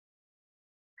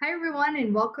Hi everyone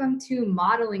and welcome to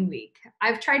Modeling Week.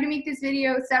 I've tried to make this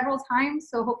video several times,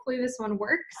 so hopefully this one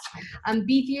works.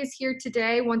 Beefy is here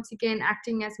today, once again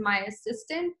acting as my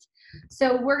assistant.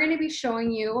 So we're going to be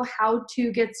showing you how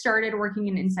to get started working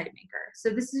in InsightMaker.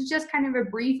 So this is just kind of a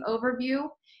brief overview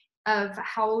of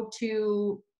how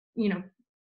to,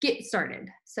 get started.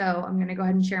 So I'm going to go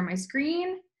ahead and share my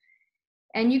screen.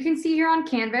 And you can see here on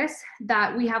Canvas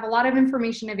that we have a lot of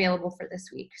information available for this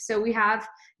week. So we have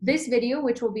this video,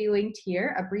 which will be linked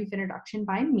here, a brief introduction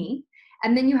by me.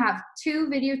 And then you have 2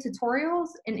 video tutorials,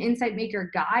 an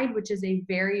InsightMaker guide, which is a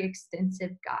very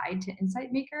extensive guide to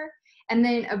InsightMaker, and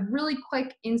then a really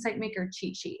quick InsightMaker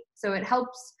cheat sheet. So it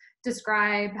helps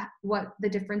describe what the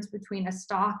difference between a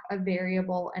stock, a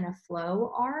variable, and a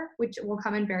flow are, which will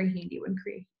come in very handy when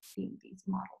creating these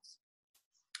models.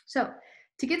 So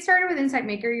to get started with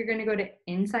InsightMaker, you're going to go to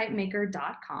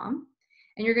insightmaker.com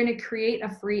and you're going to create a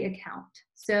free account.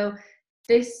 So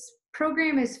this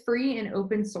program is free and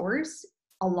open source.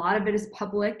 A lot of it is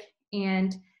public,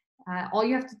 and all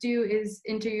you have to do is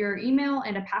enter your email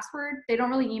and a password. They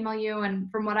don't really email you, and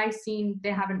from what I've seen,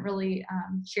 they haven't really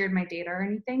shared my data or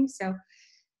anything. So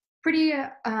pretty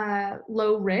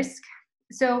low risk.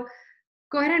 So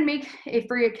go ahead and make a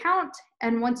free account,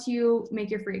 and once you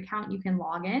make your free account, you can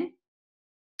log in.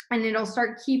 And it'll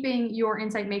start keeping your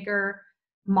InsightMaker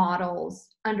models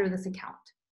under this account.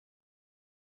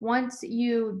 Once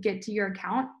you get to your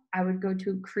account, I would go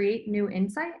to Create New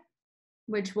Insight,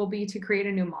 which will be to create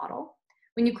a new model.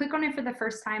 When you click on it for the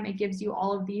first time, it gives you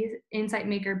all of these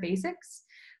InsightMaker basics,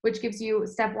 which gives you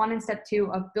step 1 and step 2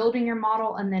 of building your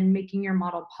model and then making your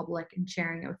model public and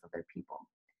sharing it with other people.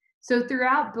 So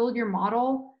throughout Build Your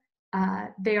Model,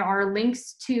 there are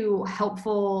links to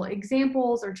helpful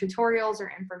examples or tutorials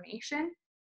or information.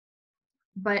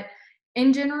 But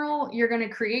in general, you're going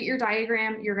to create your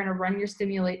diagram, you're going to run your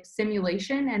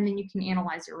simulation, and then you can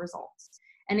analyze your results.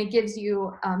 And it gives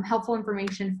you helpful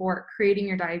information for creating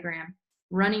your diagram,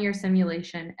 running your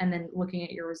simulation, and then looking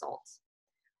at your results.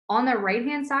 On the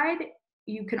right-hand side,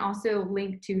 you can also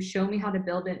link to Show Me How to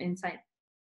Build an Insight.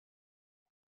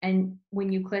 And when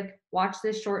you click Watch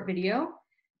this short video,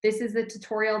 this is the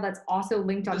tutorial that's also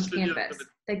linked on Canvas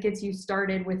that gets you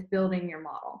started with building your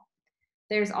model.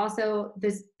 There's also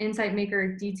this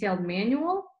InsightMaker detailed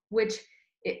manual, which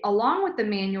along with the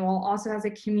manual also has a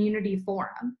community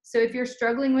forum. So if you're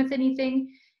struggling with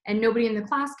anything and nobody in the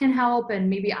class can help, and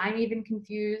maybe I'm even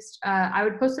confused, I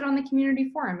would post it on the community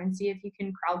forum and see if you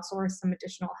can crowdsource some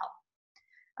additional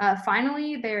help.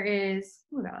 Finally, there is,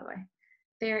 move out of the way.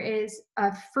 There is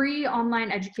a free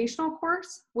online educational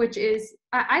course, which is,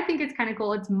 I think it's kind of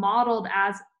cool. It's modeled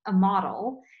as a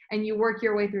model, and you work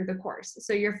your way through the course.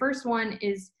 So your first one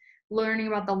is learning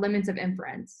about the limits of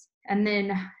inference. And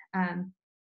then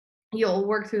you'll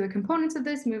work through the components of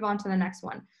this, move on to the next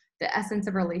one, the essence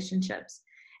of relationships.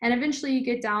 And eventually you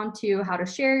get down to how to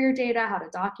share your data, how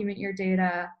to document your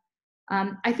data.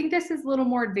 I think this is a little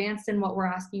more advanced than what we're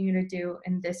asking you to do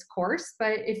in this course,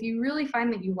 but if you really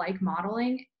find that you like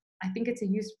modeling, I think it's a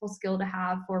useful skill to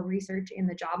have for research in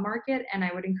the job market, and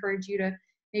I would encourage you to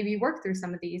maybe work through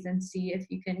some of these and see if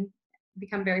you can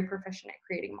become very proficient at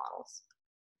creating models.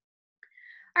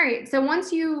 All right, so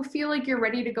once you feel like you're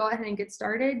ready to go ahead and get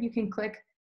started, you can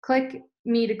click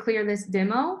me to clear this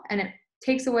demo, and it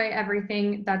takes away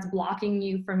everything that's blocking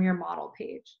you from your model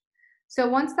page. So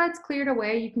once that's cleared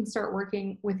away, you can start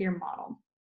working with your model.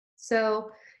 So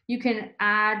you can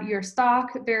add your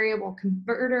stock, variable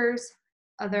converters,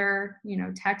 other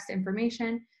text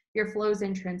information, your flows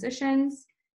and transitions,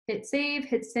 hit save,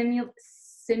 hit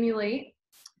simulate.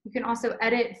 You can also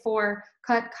edit for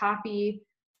cut, copy,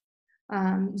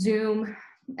 zoom,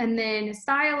 and then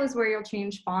style is where you'll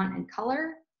change font and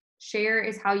color. Share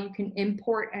is how you can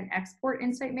import and export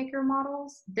InsightMaker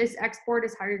models. This export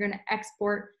is how you're going to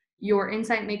export your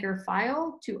InsightMaker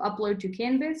file to upload to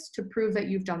Canvas to prove that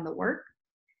you've done the work.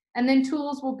 And then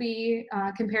tools will be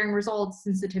comparing results,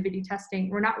 sensitivity testing.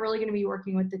 We're not really going to be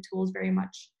working with the tools very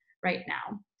much right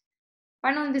now.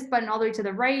 Finally, this button all the way to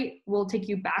the right will take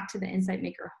you back to the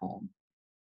InsightMaker home.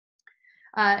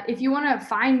 If you want to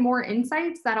find more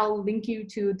insights, that'll link you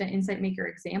to the InsightMaker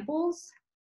examples.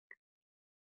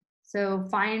 So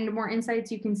find more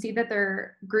insights, you can see that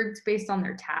they're grouped based on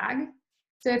their tag.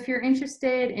 So if you're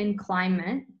interested in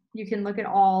climate, you can look at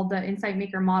all the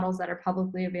InsightMaker models that are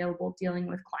publicly available dealing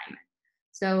with climate.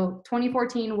 So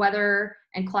 2014 weather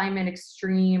and climate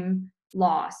extreme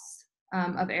loss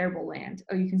of arable land.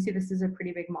 Oh, you can see this is a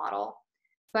pretty big model.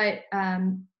 But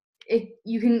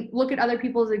you can look at other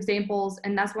people's examples,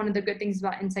 and that's one of the good things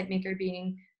about InsightMaker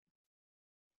being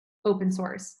open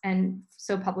source and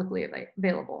so publicly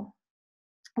available.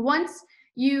 Once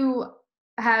you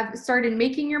have started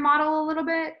making your model a little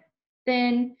bit,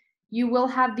 then you will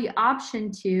have the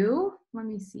option to, let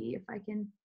me see if I can,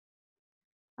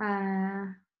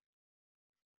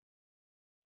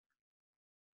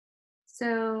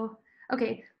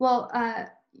 okay, well,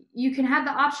 you can have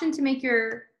the option to make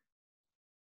your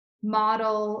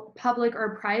model public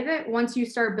or private once you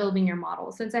start building your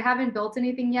model. Since I haven't built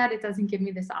anything yet, it doesn't give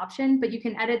me this option, but you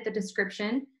can edit the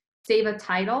description, save a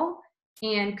title,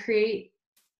 and create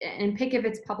and pick if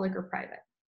it's public or private.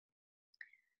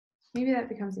 Maybe that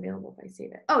becomes available if I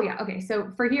save it. Oh yeah, okay,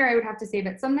 so for here I would have to save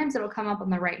it. Sometimes it'll come up on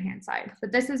the right-hand side,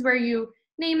 but this is where you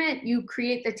name it, you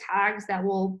create the tags that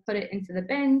will put it into the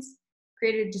bins,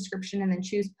 create a description, and then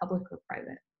choose public or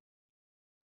private.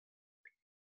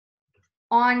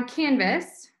 On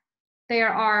Canvas,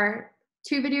 there are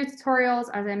 2 video tutorials,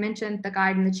 as I mentioned, the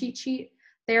guide and the cheat sheet.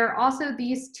 There are also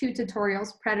these 2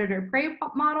 tutorials, predator-prey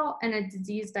model and a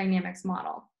disease dynamics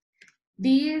model.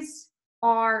 These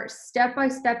are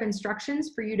step-by-step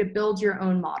instructions for you to build your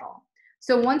own model.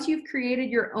 So once you've created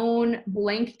your own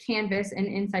blank canvas in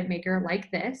Insight Maker like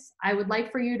this, I would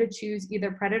like for you to choose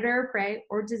either predator or prey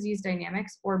or disease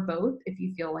dynamics or both if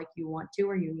you feel like you want to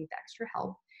or you need the extra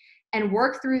help, and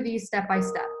work through these step by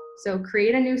step. So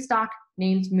create a new stock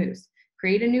named moose,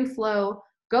 create a new flow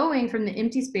going from the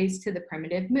empty space to the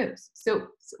primitive moose. So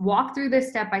walk through this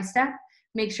step by step,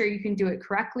 make sure you can do it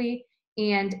correctly,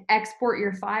 and export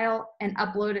your file and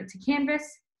upload it to Canvas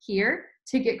here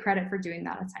to get credit for doing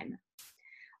that assignment.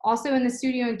 Also in the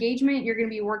studio engagement, you're going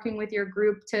to be working with your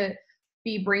group to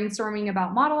be brainstorming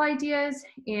about model ideas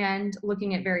and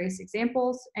looking at various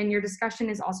examples, and your discussion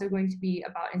is also going to be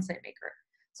about Insight Maker.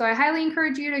 So I highly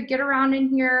encourage you to get around in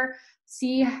here,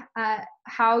 see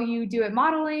how you do at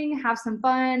modeling, have some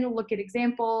fun, look at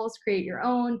examples, create your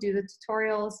own, do the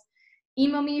tutorials.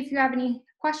 Email me if you have any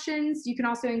questions. You can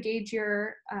also engage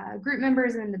your group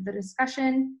members in the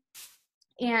discussion.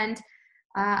 And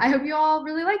I hope you all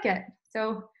really like it.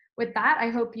 So with that, I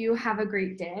hope you have a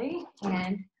great day.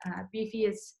 And Beefy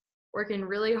is working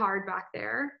really hard back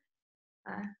there.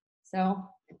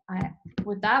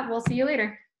 With that, we'll see you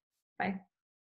later. Bye.